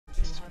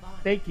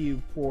thank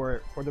you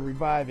for the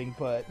reviving,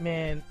 but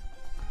man,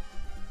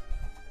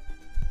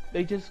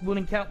 they just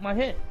wouldn't count my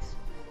hits.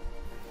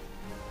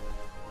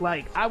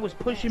 Like, I was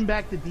pushing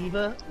back the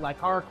D.Va, like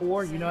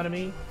hardcore, you know what I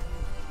mean?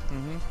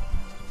 Mm-hmm.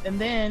 And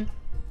then,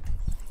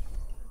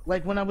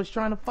 like, when I was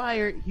trying to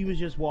fire, he was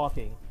just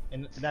walking.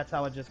 And that's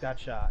how I just got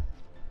shot.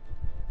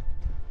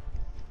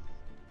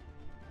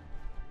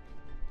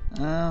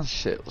 Oh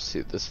shit, we'll see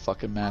what this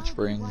fucking match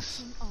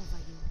brings.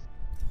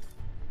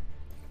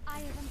 I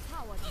have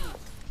empowered you.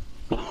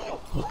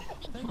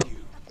 Thank you.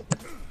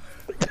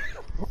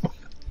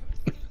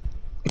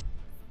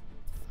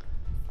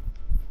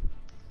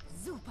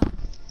 Super.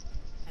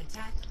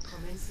 Attack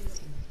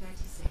commences in 30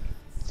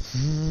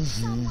 seconds.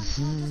 Someone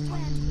call the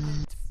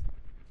ambulance.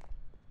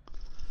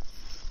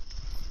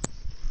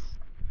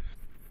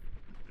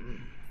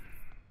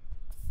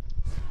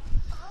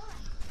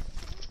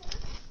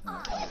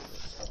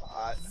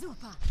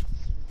 Super.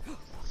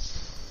 Someone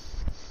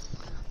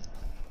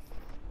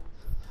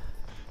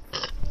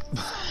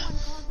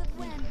call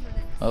the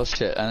ambulance. Oh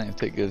shit, I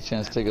didn't get a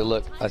chance to take a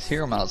look. I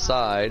hear him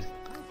outside.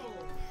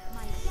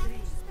 My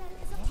damage spell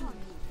is upon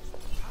you.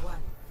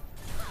 One.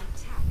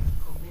 Attack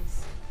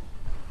commence.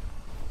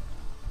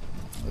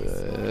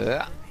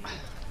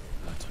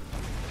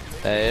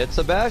 Hey, it's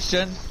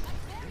Sebastian.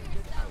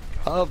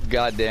 Of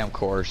goddamn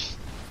course.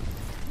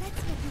 Let's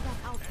get you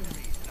back out there.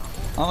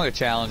 I'm gonna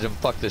challenge him.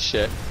 Fuck this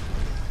shit.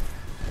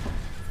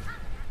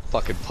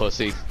 Fucking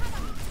pussy.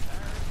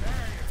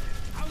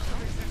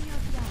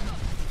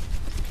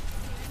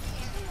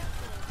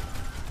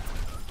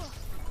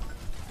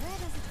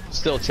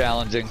 Still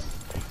challenging.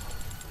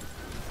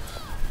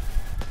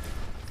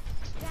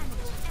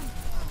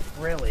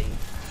 Really?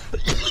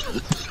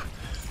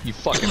 You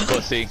fucking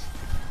pussy.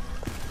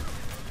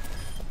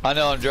 I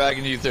know I'm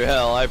dragging you through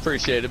hell. I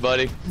appreciate it,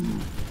 buddy.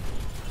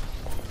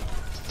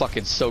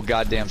 Fucking so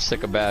goddamn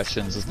sick of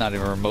Bastions. It's not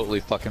even remotely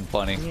fucking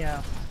funny.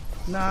 Yeah.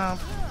 Nah.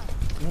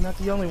 You're not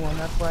the only one.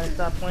 That's why I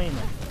stopped playing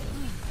it.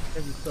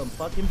 This is some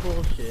fucking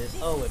bullshit.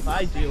 Oh, if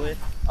I do it.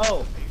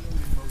 Oh.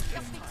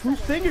 Whose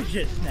fingers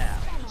just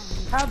snapped?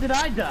 How did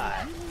I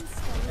die?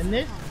 And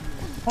this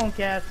punk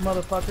ass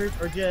motherfuckers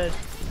are just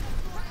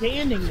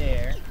standing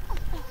there,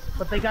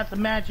 but they got the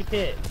magic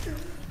hit.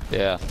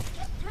 Yeah.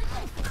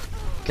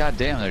 God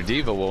damn, their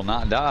D.Va will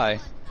not die.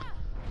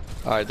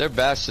 Alright, their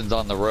Bastion's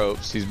on the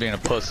ropes. He's being a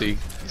pussy.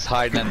 He's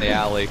hiding in the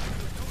alley.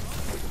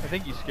 I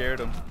think you scared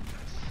him.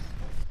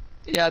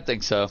 Yeah, I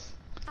think so.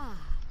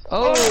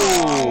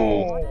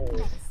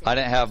 Oh! I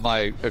didn't have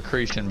my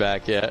accretion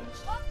back yet.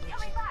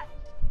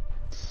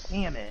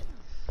 Damn it.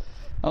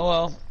 Oh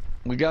well,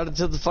 we got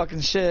into the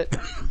fucking shit.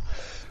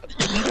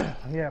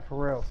 Yeah,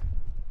 for real.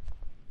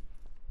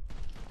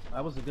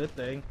 That was a good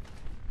thing.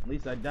 At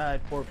least I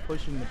died for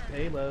pushing the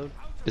payload.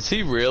 Is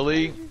he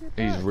really?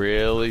 He's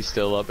really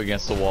still up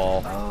against the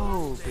wall.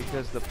 Oh,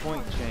 because the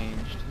point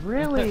changed.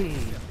 Really?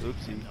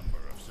 Oopsie.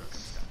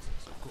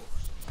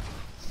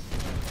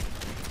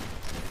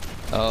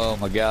 Oh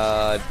my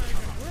god.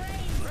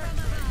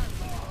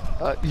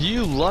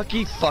 You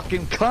lucky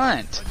fucking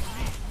cunt.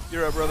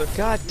 You're up, brother.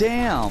 God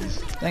damn.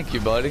 Thank you,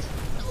 buddy.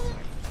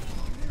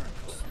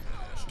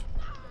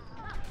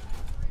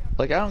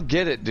 Like, I don't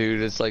get it,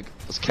 dude. It's like,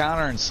 it's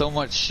countering so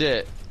much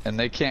shit, and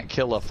they can't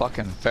kill a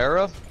fucking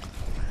Pharah?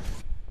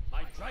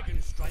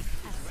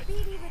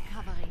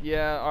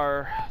 Yeah,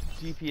 our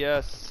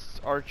DPS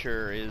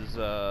Archer is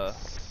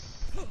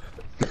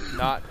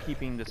not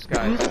keeping the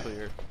skies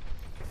clear.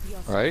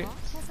 Right?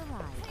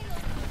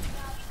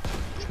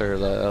 Clear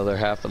the other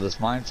half of this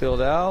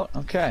minefield out.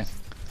 Okay.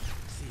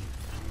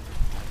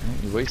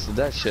 You wasted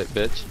that shit,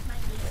 bitch.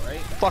 Right.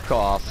 Fuck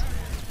off.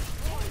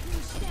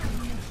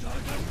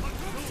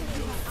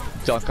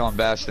 Dunk on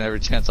Bastion every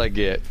chance I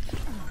get.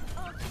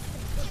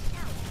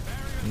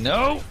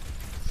 No!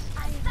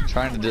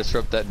 Trying to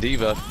disrupt that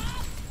D.Va.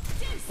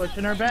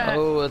 Pushing her back.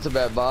 Oh, that's a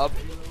bad Bob.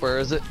 Where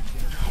is it?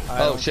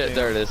 Oh shit,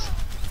 there it is.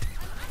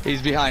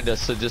 He's behind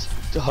us, so just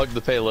hug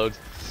the payload.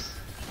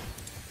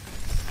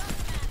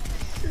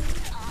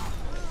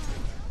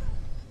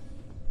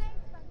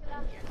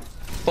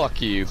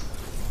 Fuck you.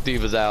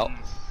 D.Va's out.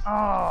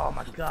 Oh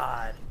my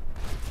god.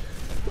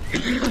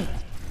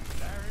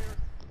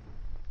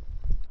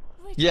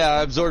 Yeah,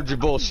 I absorbed your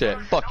bullshit.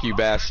 Fuck you,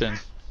 Bastion.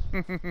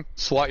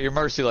 Swat your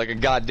mercy like a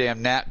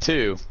goddamn gnat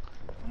too.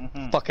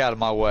 Fuck out of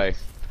my way.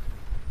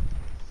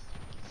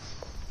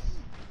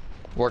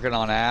 Working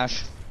on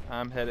Ash.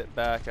 I'm headed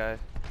back.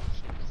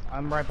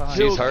 I'm right behind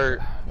She's you.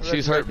 hurt.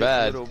 She's hurt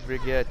bad. Little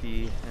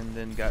Brigetti and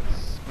then got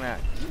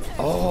smacked.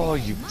 Oh,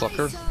 you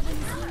fucker.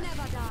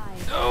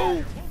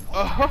 No!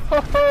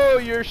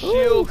 Oh, your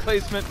shield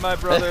placement, my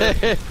brother.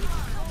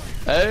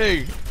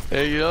 Hey,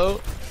 you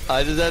know,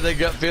 I just had that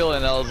gut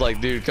feeling. I was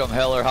like, dude, come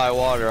hell or high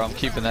water, I'm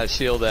keeping that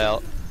shield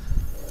out.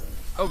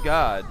 Oh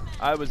god,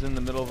 I was in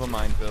the middle of a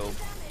minefield.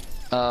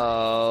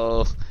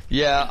 Oh,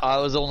 yeah, I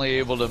was only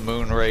able to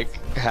moonrake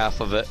half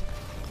of it.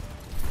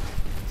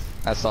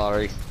 I'm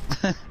sorry.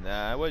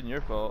 Nah, it wasn't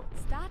your fault.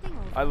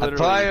 I I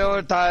literally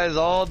prioritize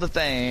all the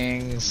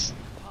things.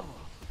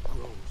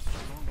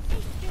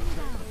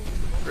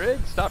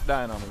 Frig, stop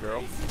dying on the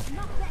girl. This is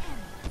not the end.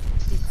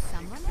 Did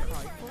someone call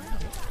for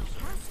it?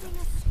 Casting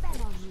a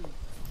spell on you.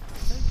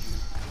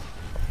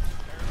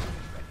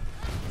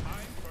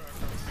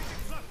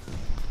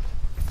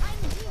 I'm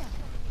here.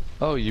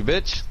 Oh, you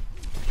bitch.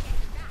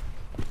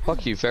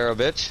 Fuck you, Pharaoh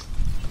bitch.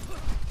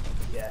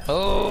 Yeah.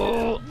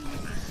 Oh.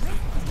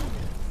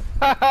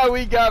 Haha,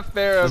 we got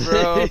Farah,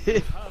 bro.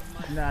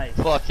 Nice.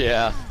 Fuck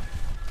yeah.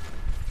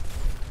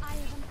 I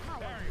have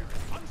empowered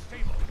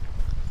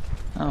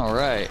you. All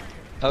right.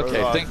 Okay,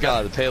 Roadhog. thank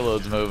God the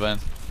payload's moving.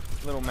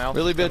 Little mouse.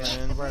 Really, coming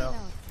bitch? in. Right off.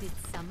 Did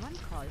someone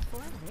call for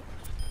it?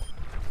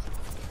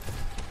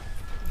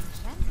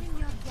 Enchanting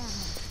your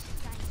damage.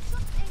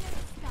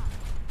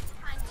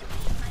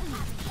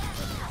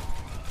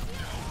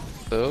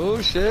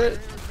 Oh shit.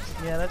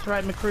 Yeah, that's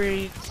right,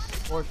 McCree.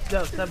 Or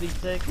no,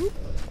 76.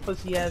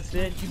 Pussy ass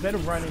bitch. You better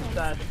run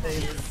inside the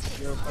table.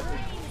 You're a fucking.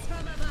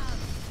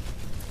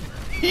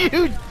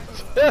 You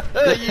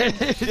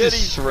Just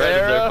shitty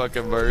shredded their Farah.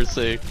 fucking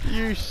mercy.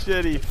 You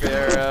shitty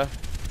Farah.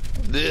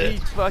 Yeah. He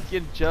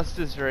fucking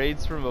justice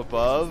raids from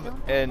above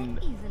and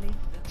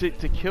Easily.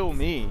 to kill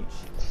me.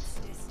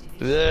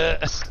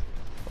 Yeah.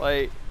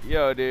 Like,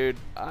 yo, dude,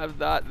 I'm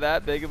not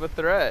that big of a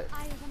threat.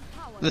 I have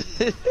empowered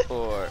you.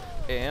 Or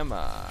am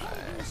I?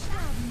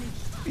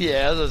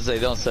 Yeah, I was gonna say,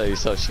 don't sell you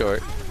so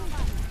short.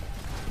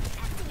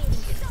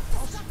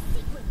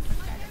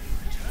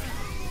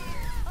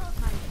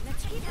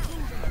 Let's keep it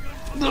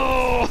moving.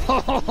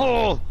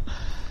 No!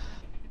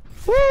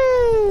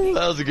 Woo!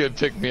 That was a good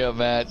pick-me-up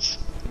match.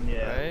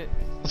 Yeah. Right?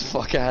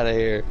 Fuck out of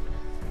here.